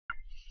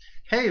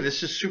Hey,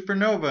 this is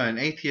Supernova, an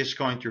atheist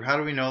going through How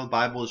Do We Know the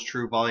Bible is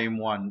True, Volume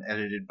 1,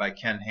 edited by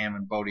Ken Ham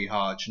and Bodie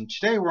Hodge. And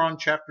today we're on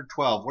Chapter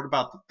 12. What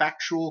about the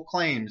factual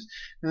claims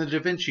in the Da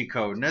Vinci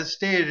Code? And as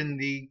stated in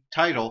the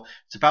title,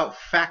 it's about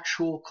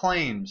factual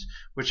claims,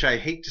 which I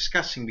hate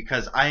discussing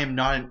because I am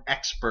not an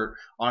expert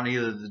on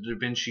either the Da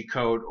Vinci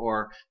Code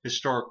or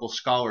historical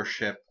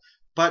scholarship.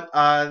 But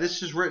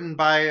this is written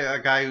by a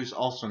guy who's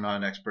also not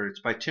an expert. It's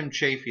by Tim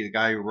Chaffee, the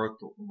guy who wrote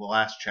the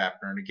last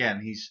chapter. And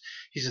again, he's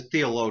a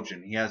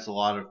theologian. He has a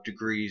lot of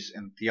degrees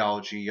in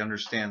theology. He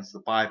understands the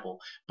Bible,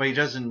 but he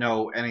doesn't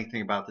know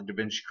anything about the Da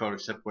Vinci Code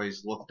except what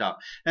he's looked up.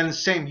 And the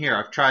same here.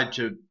 I've tried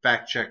to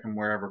fact check him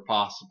wherever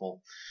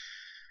possible.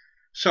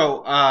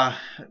 So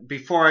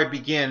before I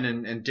begin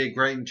and dig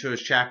right into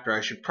his chapter,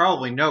 I should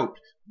probably note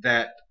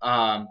that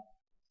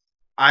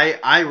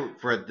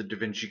I've read the Da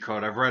Vinci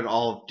Code. I've read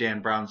all of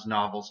Dan Brown's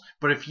novels.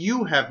 But if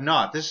you have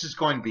not, this is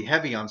going to be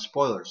heavy on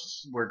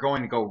spoilers. We're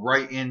going to go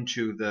right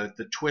into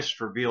the twist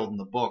revealed in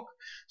the book.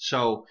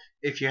 So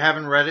if you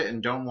haven't read it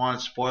and don't want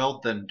it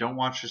spoiled, then don't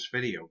watch this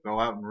video. Go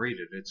out and read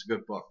it. It's a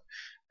good book.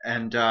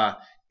 And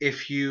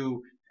if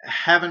you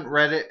haven't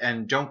read it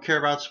and don't care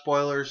about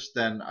spoilers,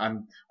 then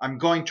I'm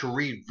going to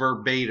read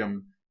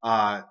verbatim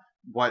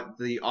what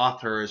the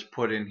author has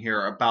put in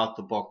here about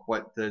the book,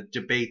 what the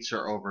debates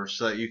are over,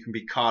 so that you can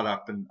be caught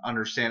up and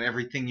understand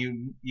everything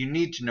you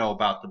need to know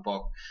about the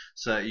book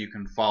so that you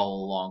can follow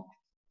along.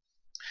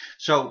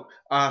 So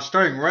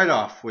starting right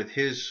off with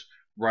his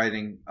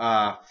writing,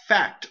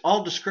 fact,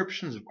 all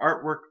descriptions of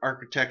artwork,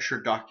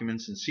 architecture,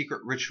 documents, and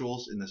secret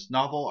rituals in this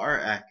novel are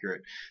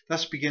accurate.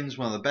 Thus begins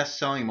one of the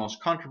best-selling and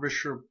most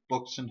controversial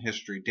books in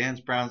history. Dan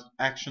Brown's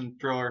action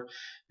thriller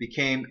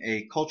became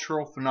a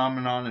cultural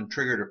phenomenon and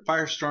triggered a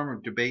firestorm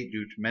of debate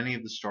due to many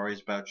of the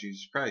stories about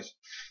Jesus Christ.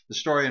 The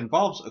story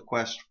involves a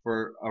quest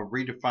for a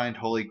redefined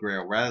Holy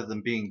Grail, rather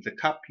than being the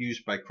cup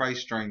used by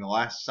Christ during the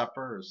Last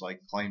Supper, as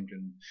like claimed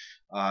in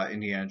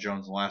Indiana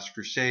Jones and the Last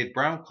Crusade.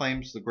 Brown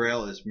claims the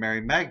Grail is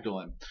Mary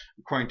Magdalene.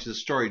 According to the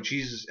story,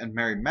 Jesus and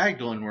Mary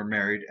Magdalene were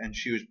married, and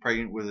she was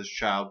pregnant with his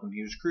child when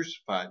he was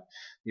crucified.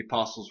 The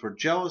apostles were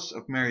jealous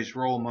of Mary's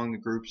role among the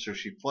group, so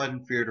she fled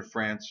in fear to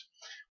France,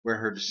 where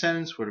her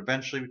descendants would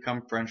eventually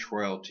become French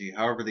royalty.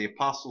 However, the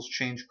apostles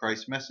changed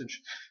Christ's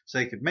message so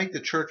they could make the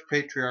church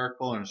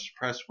patriarchal and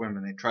suppress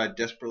women. They tried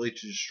desperately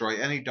to destroy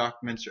any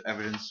documents or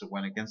evidence that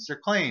went against their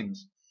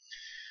claims.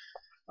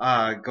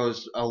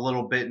 Goes a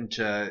little bit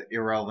into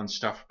irrelevant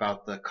stuff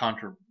about the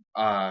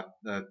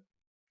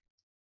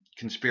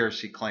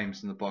conspiracy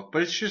claims in the book.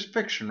 But it's just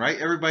fiction, right?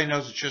 Everybody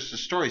knows it's just a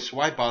story, so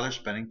why bother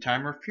spending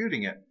time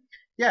refuting it?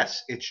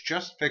 Yes, it's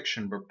just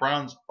fiction, but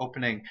Brown's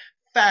opening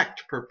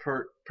fact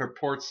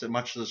purports that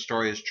much of the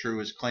story is true.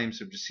 His claims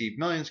have deceived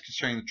millions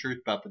concerning the truth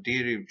about the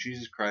deity of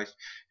Jesus Christ,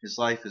 his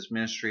life, his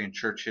ministry, and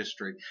church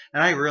history.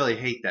 And I really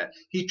hate that.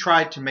 He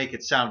tried to make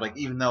it sound like,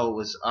 even though it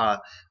was a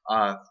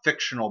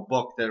fictional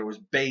book, that it was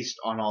based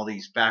on all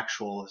these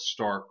factual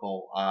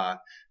historical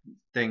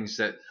things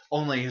that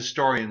only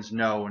historians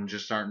know and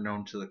just aren't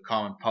known to the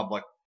common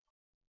public.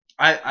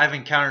 I've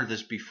encountered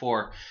this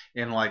before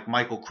in like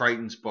Michael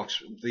Crichton's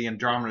books. The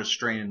Andromeda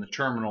Strain and the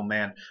Terminal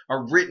Man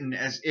are written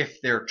as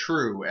if they're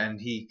true,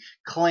 and he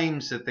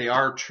claims that they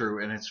are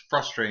true, and it's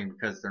frustrating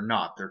because they're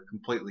not. They're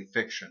completely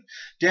fiction.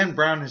 Dan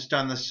Brown has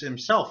done this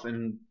himself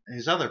in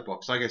his other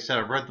books. Like I said,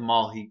 I've read them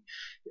all.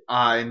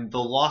 In The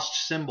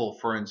Lost Symbol,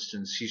 for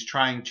instance, he's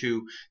trying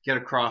to get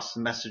across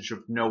the message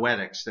of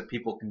noetics, that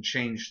people can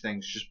change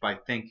things just by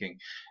thinking.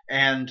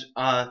 And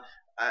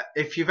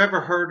if you've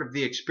ever heard of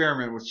the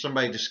experiment where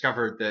somebody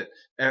discovered that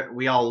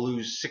we all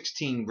lose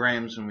 16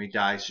 grams when we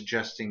die,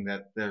 suggesting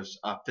that there's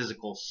a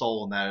physical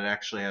soul and that it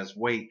actually has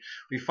weight,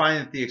 we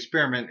find that the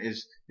experiment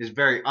is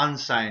very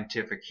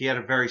unscientific. He had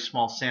a very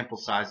small sample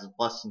size of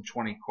less than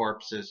 20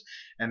 corpses,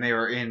 and they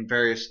were in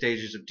various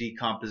stages of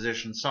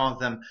decomposition. Some of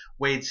them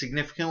weighed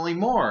significantly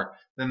more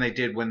than they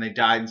did when they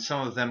died, and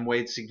some of them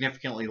weighed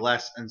significantly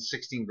less, and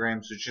 16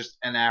 grams was just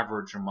an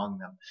average among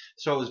them.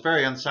 So it was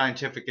very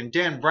unscientific, and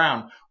Dan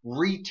Brown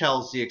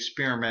retells the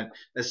experiment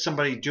as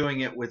somebody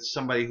doing it with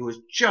somebody who was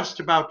just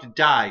about to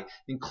die,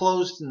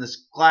 enclosed in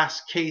this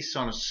glass case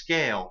on a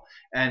scale,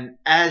 and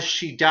as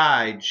she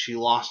died, she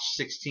lost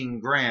 16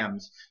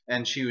 grams,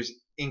 and she was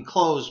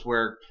enclosed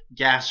where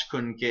gas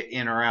couldn't get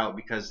in or out,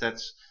 because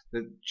that's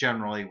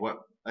generally what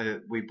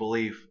we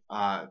believe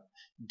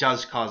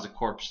does cause a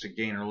corpse to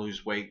gain or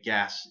lose weight,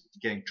 gas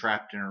getting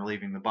trapped in or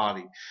leaving the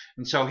body.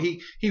 And so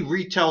he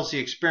retells the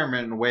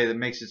experiment in a way that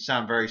makes it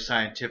sound very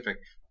scientific,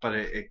 but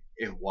it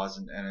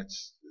wasn't, and it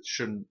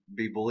shouldn't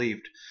be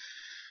believed.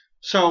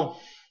 So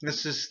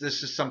this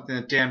is something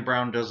that Dan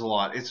Brown does a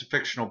lot. It's a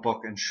fictional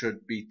book and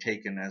should be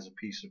taken as a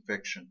piece of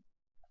fiction.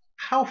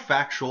 How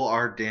factual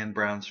are Dan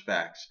Brown's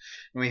facts?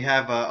 And we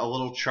have a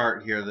little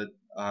chart here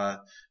that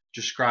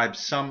describes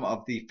some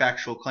of the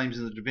factual claims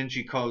in the Da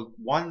Vinci Code,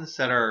 ones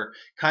that are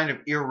kind of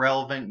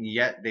irrelevant, and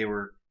yet they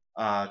were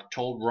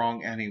told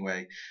wrong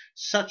anyway,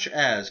 such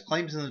as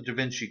claims in the Da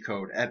Vinci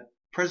Code. At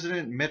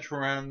President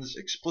Mitterrand's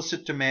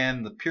explicit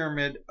demand, the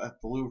pyramid at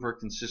the Louvre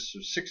consists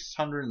of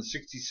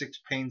 666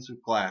 panes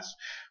of glass,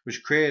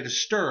 which created a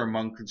stir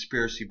among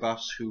conspiracy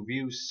buffs who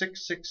view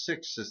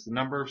 666 as the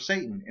number of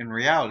Satan. In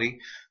reality,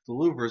 the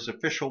Louvre's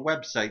official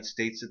website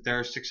states that there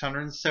are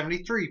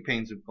 673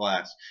 panes of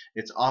glass.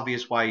 It's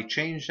obvious why he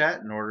changed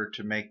that in order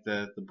to make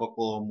the book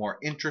a little more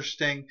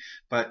interesting,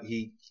 but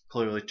he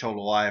clearly told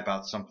a lie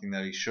about something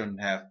that he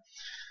shouldn't have.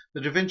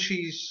 The Da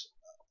Vinci's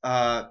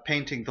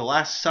painting The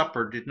Last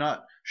Supper did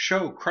not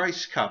show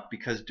Christ's cup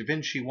because Da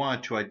Vinci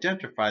wanted to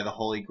identify the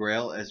Holy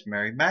Grail as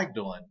Mary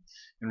Magdalene.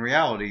 In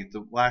reality,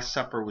 the Last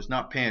Supper was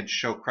not painted to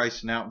show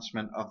Christ's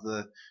announcement of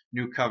the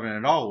new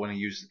covenant at all when he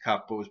used the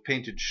cup, but was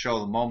painted to show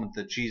the moment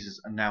that Jesus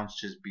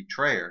announced his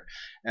betrayer.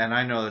 And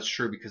I know that's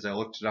true because I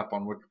looked it up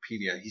on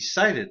Wikipedia. He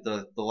cited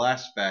the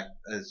last fact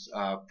as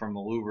from the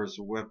Louvre's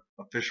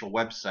official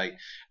website,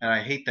 and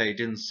I hate that he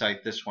didn't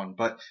cite this one,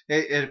 but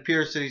it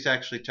appears that he's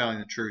actually telling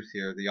the truth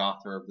here, the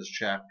author of this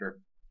chapter.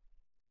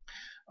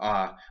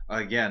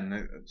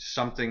 Again,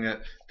 something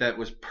that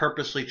was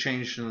purposely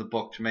changed in the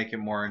book to make it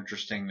more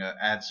interesting, to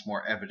add some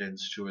more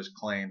evidence to his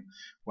claim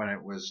when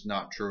it was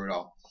not true at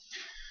all.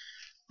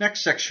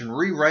 Next section,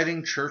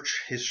 rewriting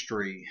church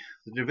history.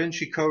 The Da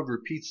Vinci Code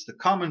repeats the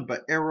common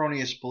but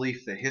erroneous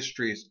belief that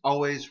history is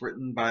always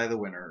written by the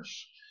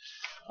winners.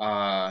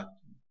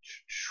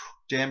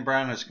 Dan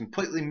Brown has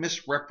completely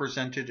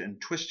misrepresented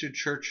and twisted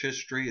church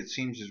history. It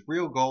seems his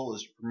real goal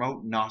is to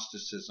promote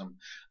Gnosticism,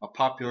 a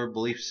popular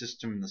belief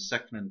system in the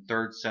 2nd and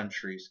 3rd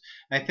centuries.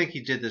 And I think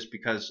he did this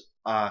because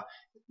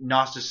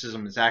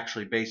Gnosticism is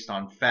actually based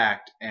on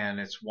fact, and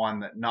it's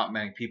one that not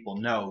many people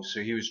know.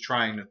 So he was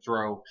trying to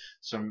throw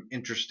some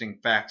interesting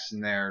facts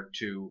in there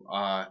to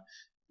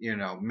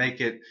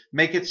make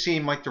it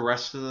seem like the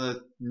rest of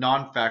the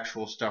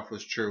non-factual stuff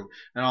was true,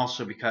 and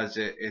also because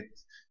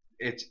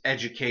it's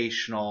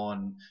educational,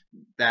 and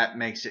that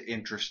makes it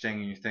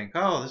interesting, and you think,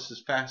 oh, this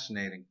is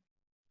fascinating.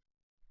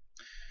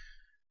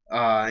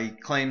 He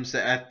claims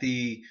that at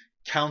the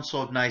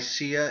Council of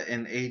Nicaea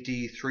in AD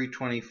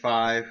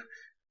 325,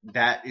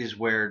 that is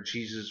where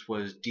Jesus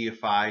was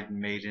deified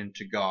and made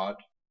into God.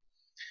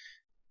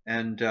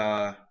 And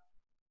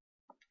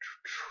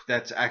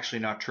that's actually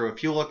not true.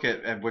 If you look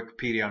at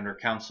Wikipedia under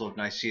Council of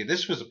Nicaea,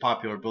 this was a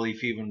popular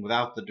belief even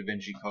without the Da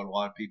Vinci Code. A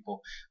lot of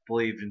people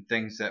believed in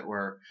things that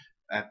were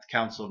at the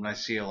Council of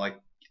Nicaea, like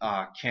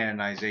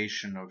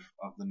canonization of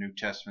the New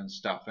Testament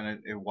stuff, and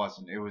it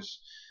wasn't. It was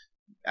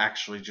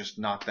actually just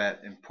not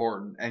that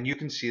important, and you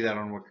can see that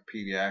on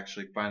Wikipedia.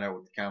 Actually, find out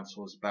what the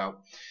council is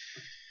about.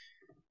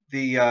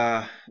 The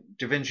Da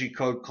Vinci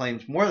Code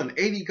claims more than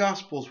 80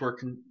 Gospels were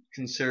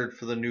considered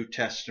for the New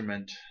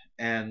Testament,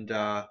 and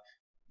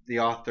the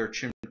author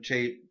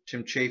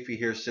Tim Chaffee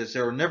here says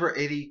there were never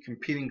 80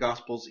 competing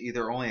Gospels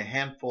either, only a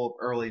handful of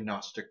early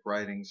Gnostic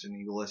writings, and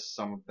he lists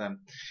some of them.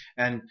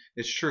 And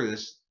it's true,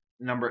 this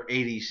number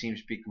 80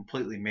 seems to be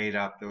completely made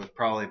up. There was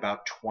probably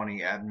about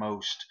 20 at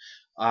most.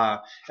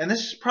 And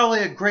this is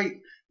probably a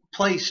great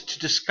place to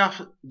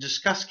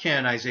discuss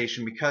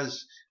canonization,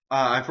 because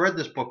I've read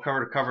this book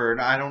cover to cover, and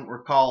I don't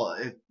recall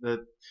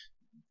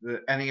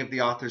any of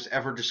the authors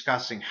ever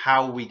discussing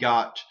how we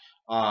got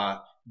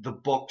the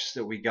books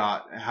that we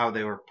got, how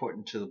they were put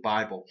into the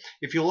Bible.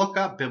 If you look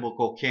up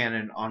biblical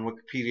canon on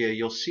Wikipedia,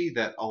 you'll see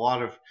that a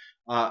lot of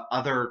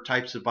other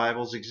types of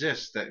Bibles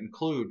exist that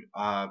include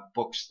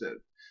books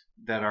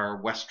that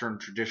our Western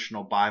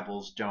traditional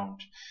Bibles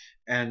don't.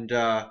 And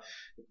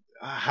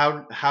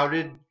how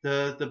did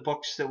the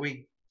books that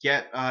we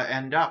get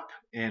end up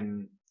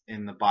in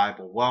the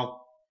Bible? Well,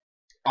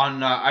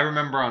 I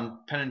remember on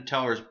Penn and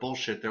Teller's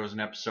Bullshit, there was an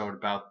episode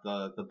about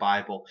the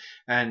Bible,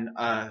 and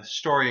a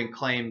historian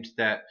claimed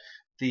that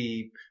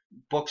the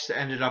books that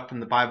ended up in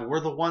the Bible were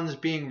the ones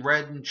being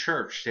read in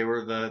church. They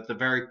were the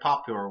very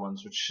popular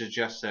ones, which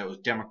suggests that it was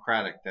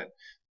democratic, that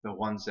the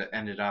ones that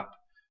ended up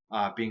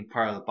being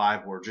part of the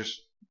Bible were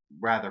just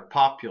rather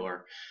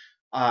popular.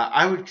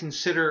 I would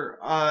consider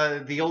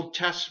the Old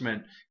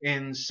Testament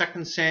in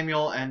 2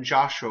 Samuel and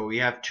Joshua. We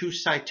have two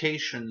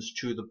citations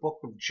to the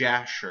book of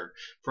Jasher.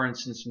 For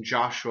instance, in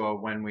Joshua,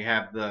 when we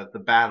have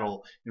the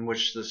battle in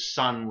which the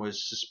sun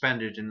was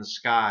suspended in the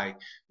sky,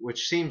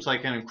 which seems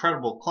like an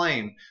incredible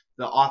claim,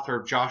 the author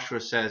of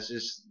Joshua says,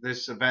 is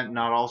this event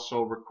not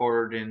also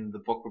recorded in the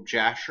book of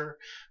Jasher,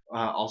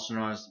 also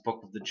known as the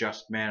book of the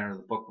just man or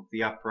the book of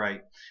the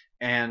upright?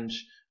 And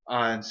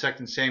in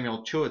 2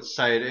 Samuel 2 it's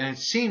cited, and it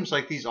seems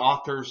like these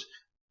authors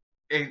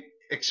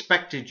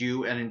expected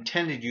you and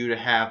intended you to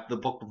have the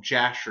book of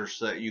Jasher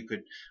so that you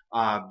could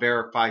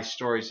verify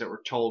stories that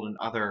were told in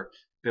other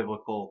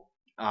biblical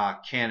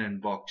canon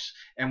books.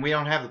 And we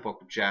don't have the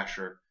book of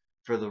Jasher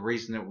for the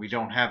reason that we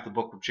don't have the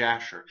book of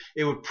Jasher.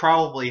 It would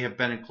probably have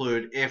been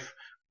included if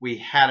we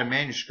had a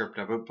manuscript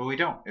of it, but we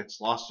don't.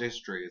 It's lost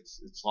history.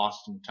 It's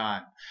lost in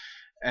time.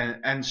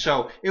 And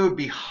so it would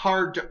be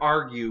hard to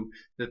argue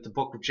that the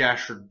Book of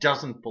Jasher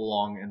doesn't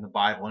belong in the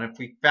Bible. And if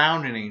we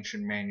found an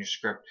ancient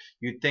manuscript,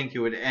 you'd think it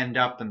would end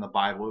up in the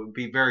Bible. It would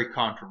be very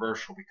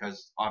controversial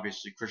because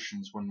obviously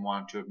Christians wouldn't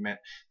want to admit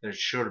that it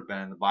should have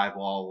been in the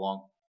Bible all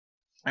along.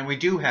 And we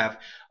do have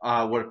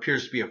what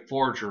appears to be a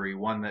forgery,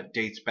 one that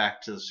dates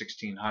back to the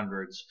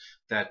 1600s,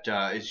 that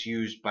is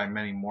used by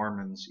many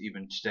Mormons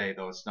even today,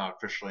 though it's not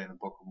officially in the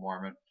Book of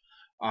Mormon.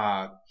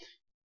 Uh,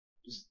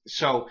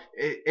 so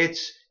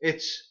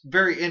it's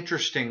very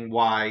interesting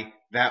why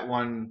that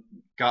one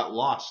got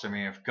lost. I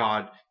mean, if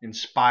God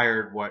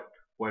inspired what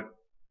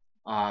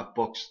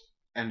books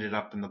ended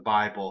up in the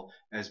Bible,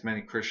 as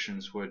many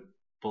Christians would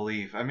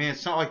believe. I mean,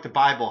 it's not like the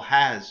Bible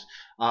has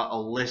a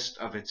list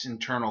of its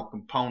internal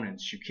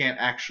components. You can't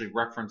actually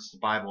reference the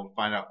Bible to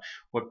find out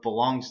what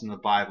belongs in the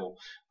Bible.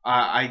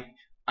 I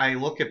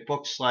look at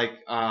books like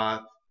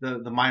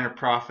the Minor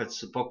Prophets.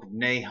 The book of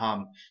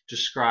Nahum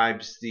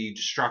describes the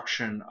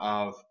destruction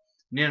of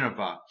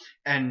Nineveh,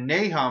 and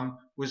Nahum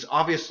was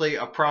obviously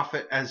a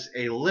prophet as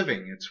a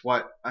living. It's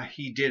what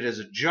he did as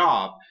a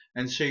job,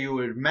 and so you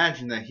would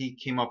imagine that he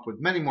came up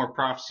with many more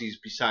prophecies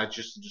besides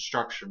just the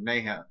destruction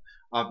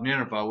of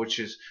Nineveh, which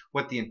is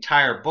what the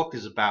entire book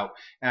is about.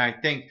 And I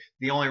think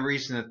the only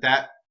reason that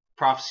that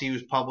prophecy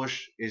was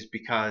published is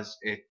because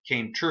it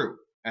came true,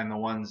 and the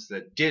ones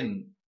that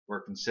didn't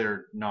were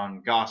considered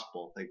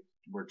non-gospel. They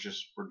were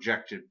just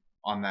rejected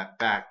on that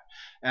fact.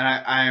 And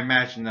I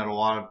imagine that a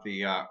lot of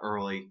the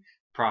early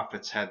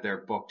prophets had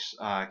their books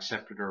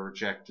accepted or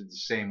rejected the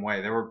same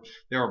way. There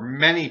were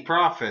many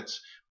prophets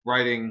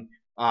writing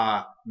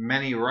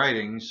many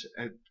writings,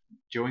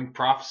 doing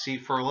prophecy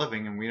for a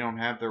living, and we don't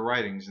have their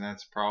writings, and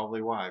that's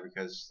probably why,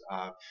 because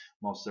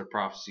most of their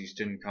prophecies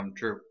didn't come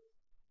true.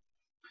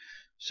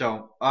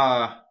 So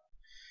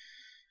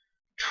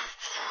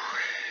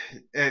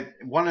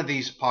one of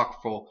these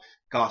apocryphal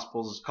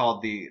gospels is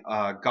called the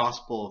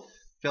Gospel of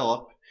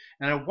Philip.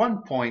 And at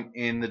one point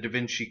in the Da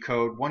Vinci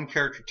Code, one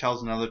character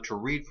tells another to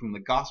read from the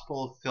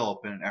Gospel of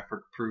Philip in an effort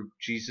to prove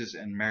Jesus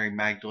and Mary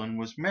Magdalene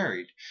was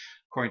married,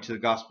 according to the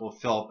Gospel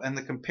of Philip. And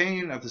the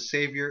companion of the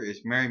Savior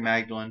is Mary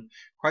Magdalene.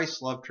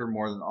 Christ loved her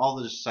more than all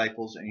the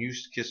disciples and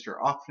used to kiss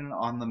her often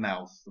on the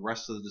mouth. The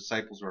rest of the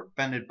disciples were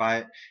offended by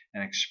it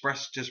and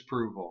expressed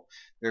disapproval.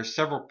 There are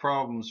several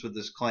problems with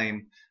this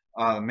claim.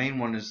 The main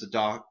one is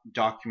the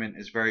document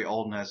is very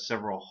old and has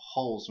several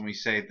holes, and we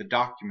say the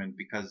document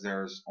because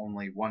there's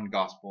only one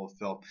Gospel of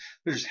Philip.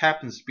 There just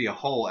happens to be a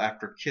hole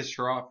after kiss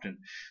her often.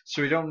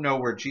 So we don't know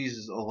where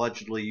Jesus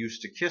allegedly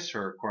used to kiss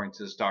her, according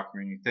to this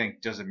document. You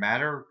think, does it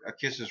matter? A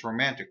kiss is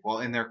romantic.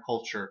 Well, in their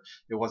culture,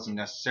 it wasn't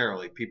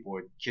necessarily. People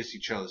would kiss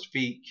each other's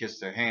feet, kiss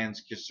their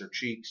hands, kiss their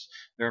cheeks.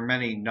 There are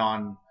many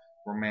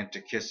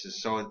non-romantic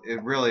kisses, so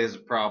it really is a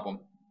problem.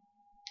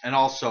 And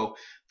also,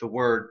 the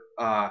word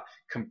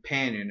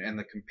companion, and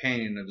the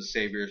companion of the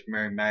Savior is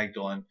Mary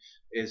Magdalene,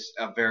 is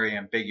a very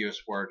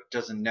ambiguous word. It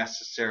doesn't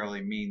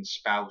necessarily mean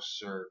spouse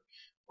or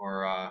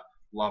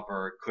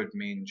lover. It could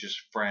mean just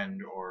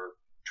friend or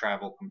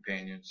travel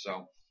companion.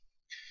 So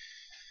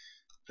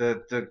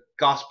the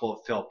Gospel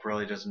of Philip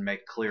really doesn't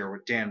make clear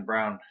what Dan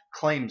Brown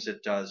claims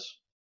it does.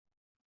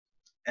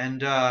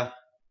 And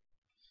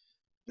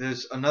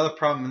there's another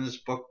problem in this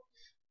book.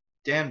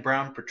 Dan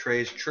Brown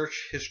portrays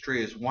church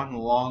history as one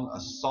long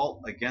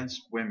assault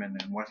against women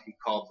and what he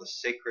called the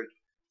sacred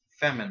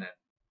feminine.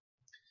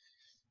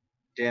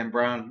 Dan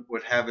Brown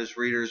would have his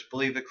readers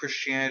believe that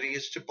Christianity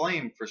is to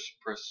blame for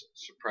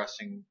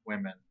suppressing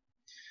women.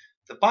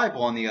 The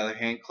Bible, on the other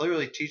hand,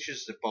 clearly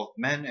teaches that both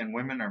men and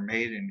women are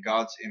made in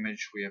God's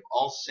image. We have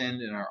all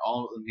sinned and are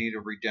all in need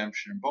of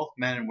redemption, and both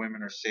men and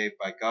women are saved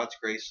by God's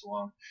grace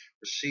alone,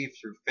 received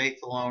through faith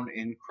alone,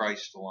 in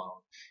Christ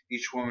alone.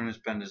 Each woman has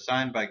been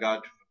designed by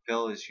God to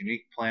fulfill his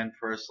unique plan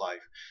for his life.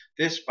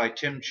 This, by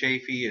Tim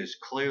Chaffee, is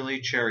clearly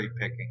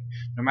cherry-picking.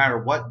 No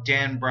matter what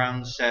Dan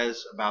Brown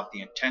says about the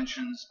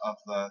intentions of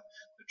the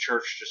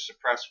church to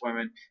suppress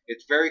women,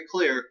 it's very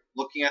clear,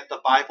 looking at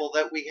the Bible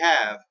that we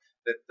have,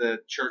 that the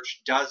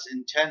church does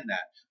intend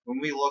that. When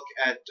we look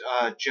at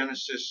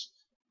Genesis,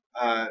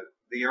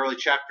 the early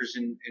chapters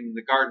in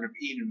the Garden of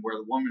Eden, where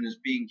the woman is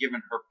being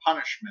given her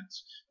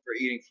punishments for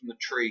eating from the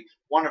tree,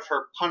 one of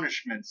her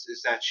punishments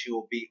is that she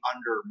will be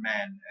under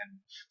men and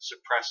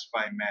suppressed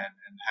by men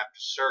and have to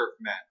serve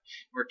men.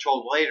 We're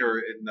told later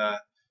in 1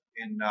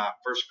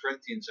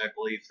 Corinthians, I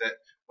believe, that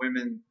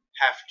women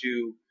have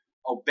to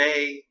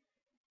obey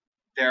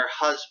their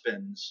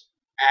husbands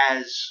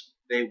as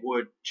they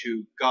would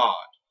to God.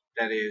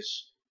 That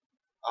is,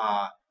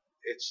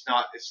 it's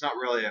not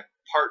really a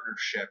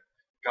partnership.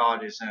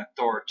 God is an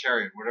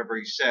authoritarian. Whatever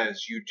he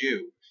says, you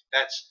do.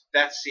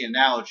 That's the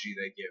analogy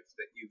they give,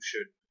 that you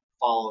should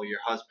follow your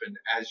husband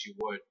as you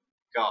would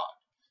God,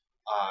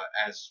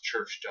 as the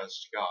church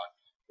does to God,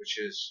 which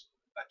is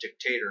a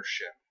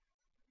dictatorship.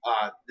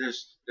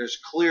 There's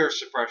clear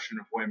suppression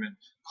of women,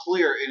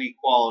 clear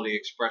inequality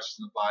expressed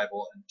in the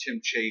Bible, and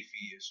Tim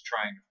Chaffee is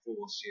trying to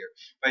fool us here.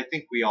 But I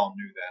think we all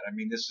knew that. I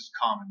mean, this is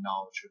common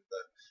knowledge what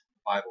the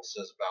Bible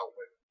says about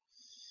women.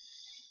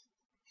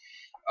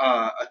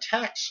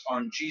 attacks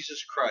on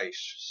Jesus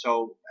Christ.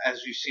 So,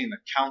 as we've seen, the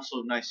Council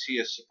of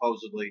Nicaea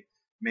supposedly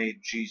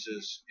made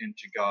Jesus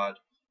into God,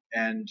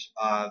 and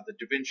the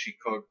Da Vinci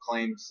Code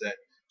claims that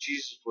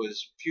Jesus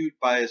was viewed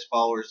by his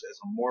followers as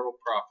a mortal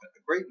prophet,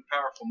 a great and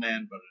powerful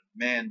man, but a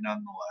man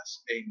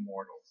nonetheless, a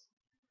mortal.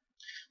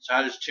 So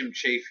how does Tim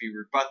Chaffee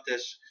rebut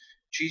this?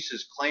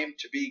 Jesus claimed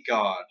to be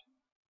God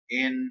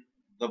in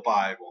the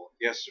Bible.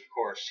 Yes, of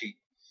course, he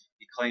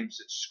claims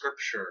that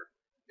Scripture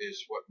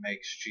is what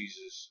makes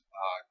Jesus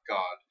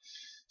God.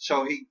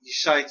 So he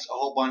cites a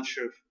whole bunch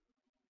of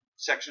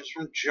sections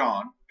from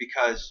John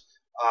because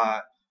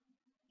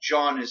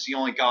John is the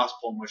only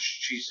gospel in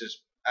which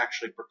Jesus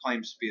actually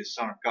proclaims to be the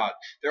Son of God.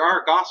 There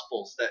are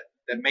gospels that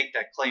make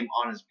that claim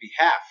on his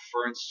behalf.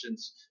 For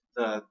instance,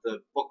 the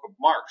book of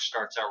Mark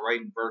starts out right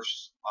in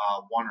verse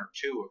 1 or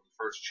 2 of the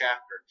first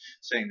chapter,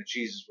 saying that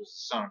Jesus was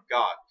the Son of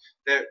God.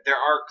 There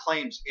are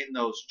claims in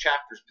those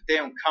chapters, but they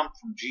don't come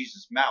from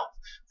Jesus' mouth.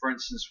 For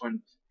instance,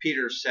 when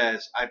Peter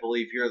says, "I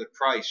believe you're the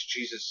Christ,"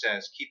 Jesus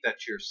says, "Keep that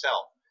to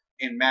yourself."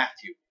 In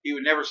Matthew, he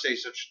would never say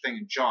such a thing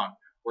in John,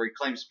 where he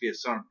claims to be a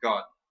Son of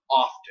God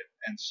often.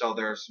 And so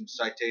there are some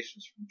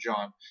citations from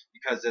John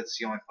because that's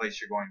the only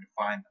place you're going to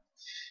find them.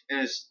 In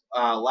his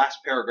last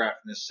paragraph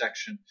in this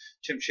section,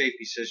 Tim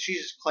Chaffee says,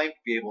 Jesus claimed to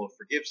be able to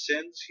forgive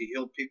sins. He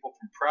healed people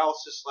from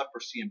paralysis,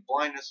 leprosy, and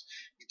blindness.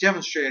 He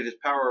demonstrated his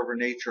power over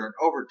nature and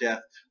over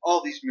death.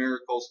 All these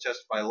miracles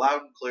testify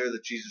loud and clear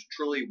that Jesus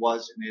truly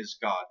was and is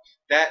God.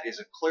 That is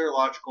a clear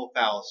logical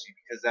fallacy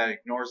because that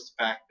ignores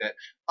the fact that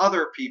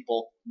other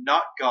people,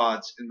 not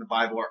gods in the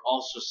Bible, are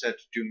also said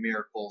to do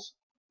miracles.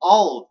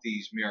 All of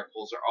these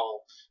miracles are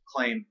all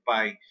claimed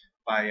by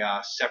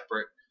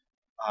separate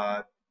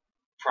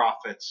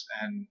prophets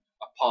and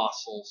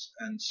apostles,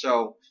 and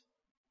so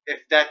if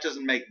that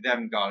doesn't make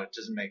them God, it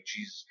doesn't make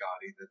Jesus God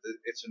either.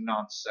 It's a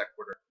non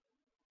sequitur.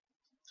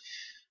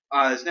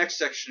 His next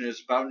section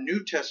is about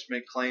New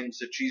Testament claims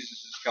that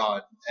Jesus is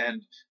God,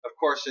 and of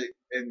course it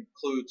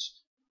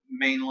includes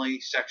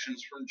mainly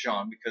sections from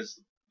John because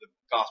the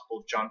Gospel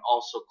of John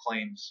also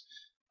claims,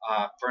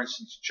 for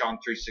instance, John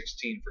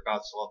 3:16, "For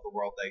God so loved the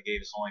world that he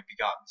gave his only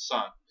begotten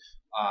Son."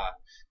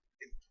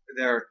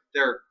 There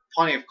are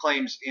plenty of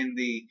claims in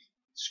the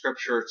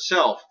Scripture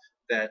itself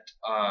that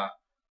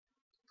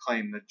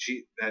claim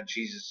that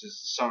Jesus is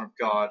the Son of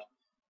God,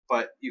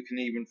 but you can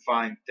even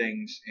find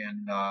things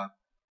in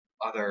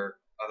other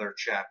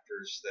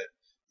chapters that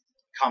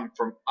come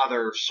from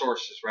other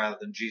sources rather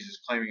than Jesus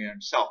claiming it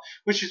himself,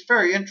 which is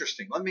very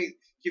interesting. Let me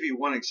give you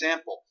one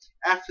example.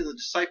 After the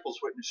disciples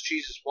witnessed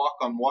Jesus walk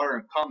on water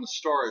and calm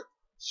the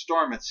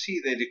storm at sea,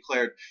 they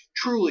declared,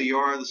 "Truly you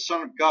are the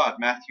Son of God,"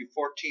 Matthew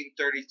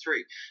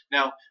 14:33.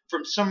 Now,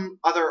 from some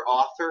other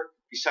author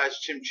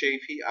besides Tim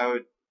Chaffee, I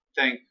would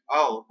think,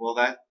 oh, well,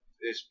 that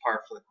is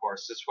par for the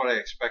course. That's what I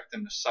expect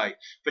them to cite.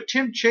 But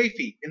Tim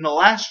Chaffee, in the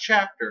last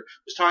chapter,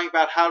 was talking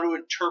about how to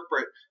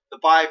interpret the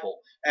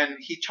Bible, and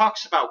he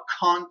talks about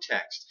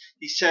context.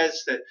 He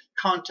says that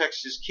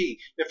context is key.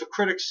 If a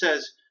critic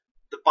says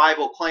the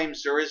Bible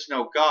claims there is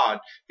no God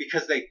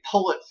because they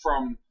pull it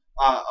from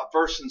a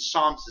verse in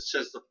Psalms that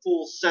says the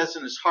fool says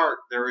in his heart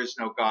there is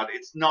no God,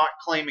 it's not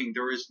claiming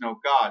there is no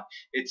God.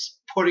 It's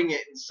putting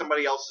it in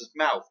somebody else's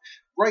mouth.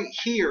 Right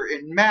here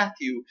in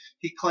Matthew,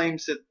 he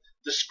claims that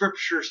the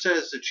Scripture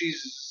says that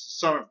Jesus is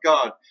the Son of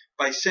God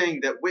by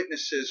saying that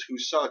witnesses who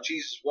saw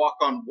Jesus walk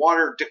on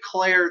water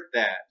declared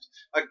that.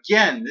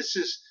 Again, this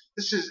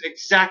is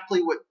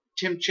exactly what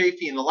Tim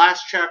Chaffee in the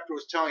last chapter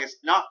was telling us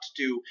not to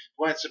do.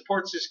 When it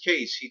supports his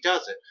case, he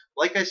does it.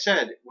 Like I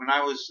said, when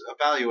I was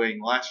evaluating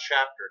the last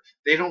chapter,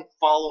 they don't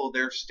follow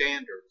their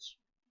standards.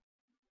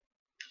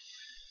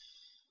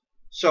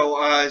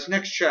 So his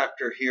next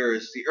chapter here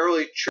is the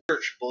early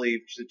church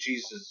believed that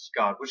Jesus is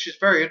God, which is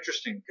very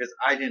interesting because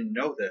I didn't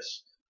know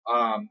this.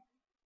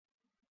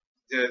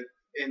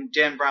 In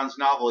Dan Brown's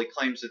novel, he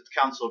claims that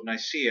the Council of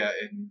Nicaea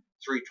in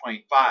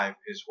 325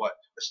 is what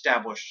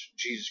established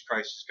Jesus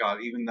Christ as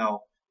God, even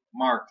though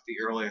Mark, the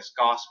earliest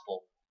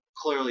gospel,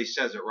 clearly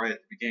says it right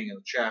at the beginning of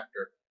the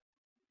chapter.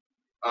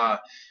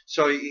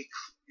 So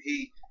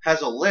he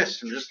has a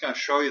list. I'm just going to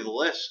show you the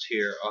list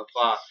here of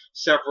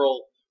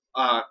several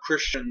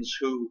Christians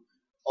who,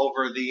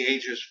 over the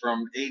ages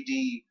from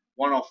AD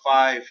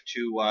 105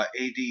 to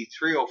AD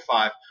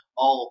 305,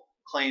 all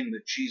claim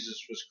that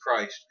Jesus was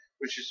Christ,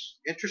 which is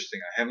interesting.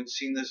 I haven't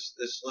seen this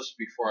list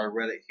before. I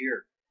read it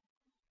here.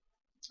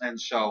 And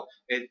so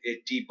it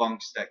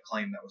debunks that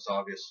claim that was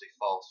obviously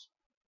false.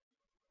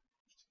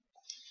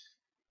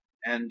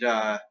 And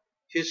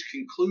his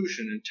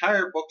conclusion,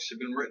 entire books have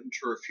been written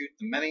to refute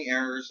the many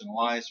errors and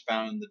lies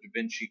found in the Da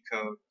Vinci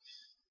Code.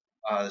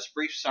 This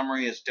brief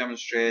summary has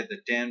demonstrated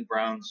that Dan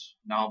Brown's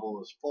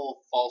novel is full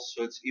of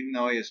falsehoods, even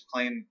though he has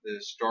claimed the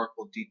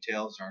historical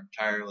details are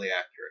entirely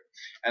accurate.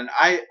 And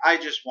I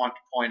just want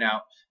to point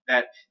out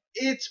that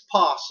it's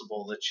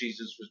possible that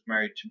Jesus was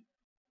married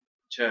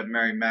to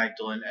Mary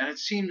Magdalene, and it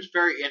seems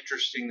very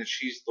interesting that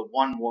she's the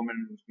one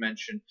woman who's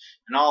mentioned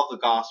in all the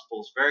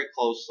Gospels very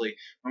closely.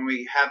 When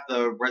we have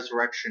the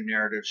resurrection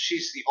narrative,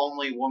 she's the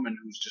only woman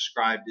who's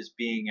described as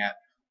being at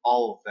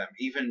all of them,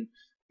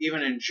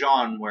 even in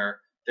John, where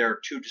there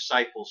are two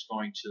disciples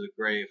going to the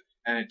grave,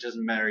 and it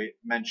doesn't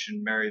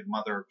mention Mary, the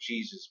mother of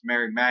Jesus.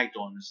 Mary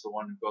Magdalene is the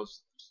one who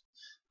goes to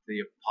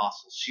the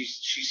apostles. She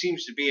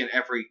seems to be in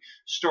every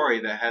story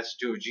that has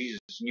to do with Jesus,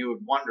 and you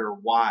would wonder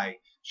why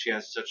she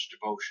has such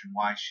devotion,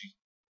 why she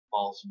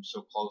follows him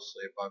so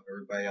closely above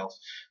everybody else.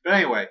 But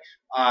anyway,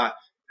 I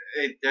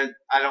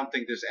don't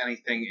think there's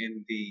anything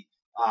in the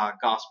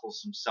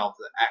Gospels themselves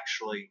that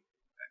actually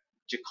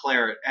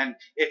declare it, and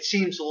it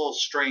seems a little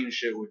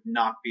strange that it would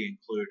not be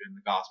included in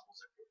the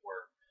Gospels if it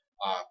were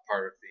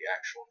part of the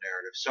actual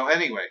narrative. So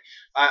anyway,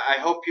 I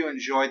hope you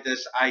enjoyed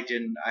this. I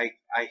didn't. I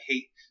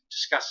hate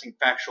discussing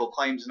factual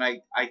claims,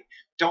 and I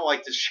don't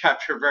like this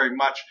chapter very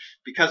much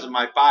because of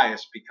my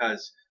bias,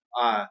 because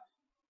I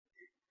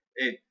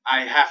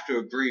have to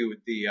agree with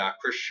the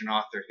Christian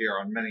author here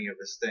on many of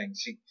his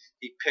things.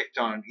 He picked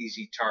on an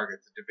easy target.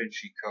 The Da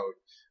Vinci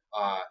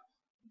Code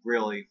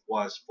really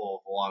was full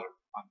of a lot of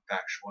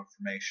unfactual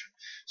information.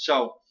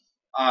 So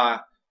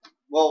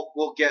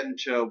we'll get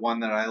into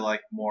one that I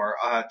like more.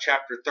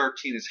 Chapter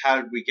 13 is How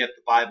Did We Get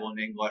the Bible in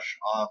English?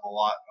 I'll have a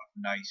lot of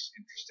nice,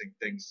 interesting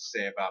things to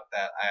say about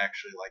that. I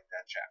actually like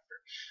that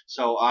chapter.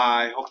 So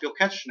I hope you'll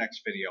catch the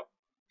next video.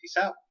 Peace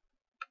out.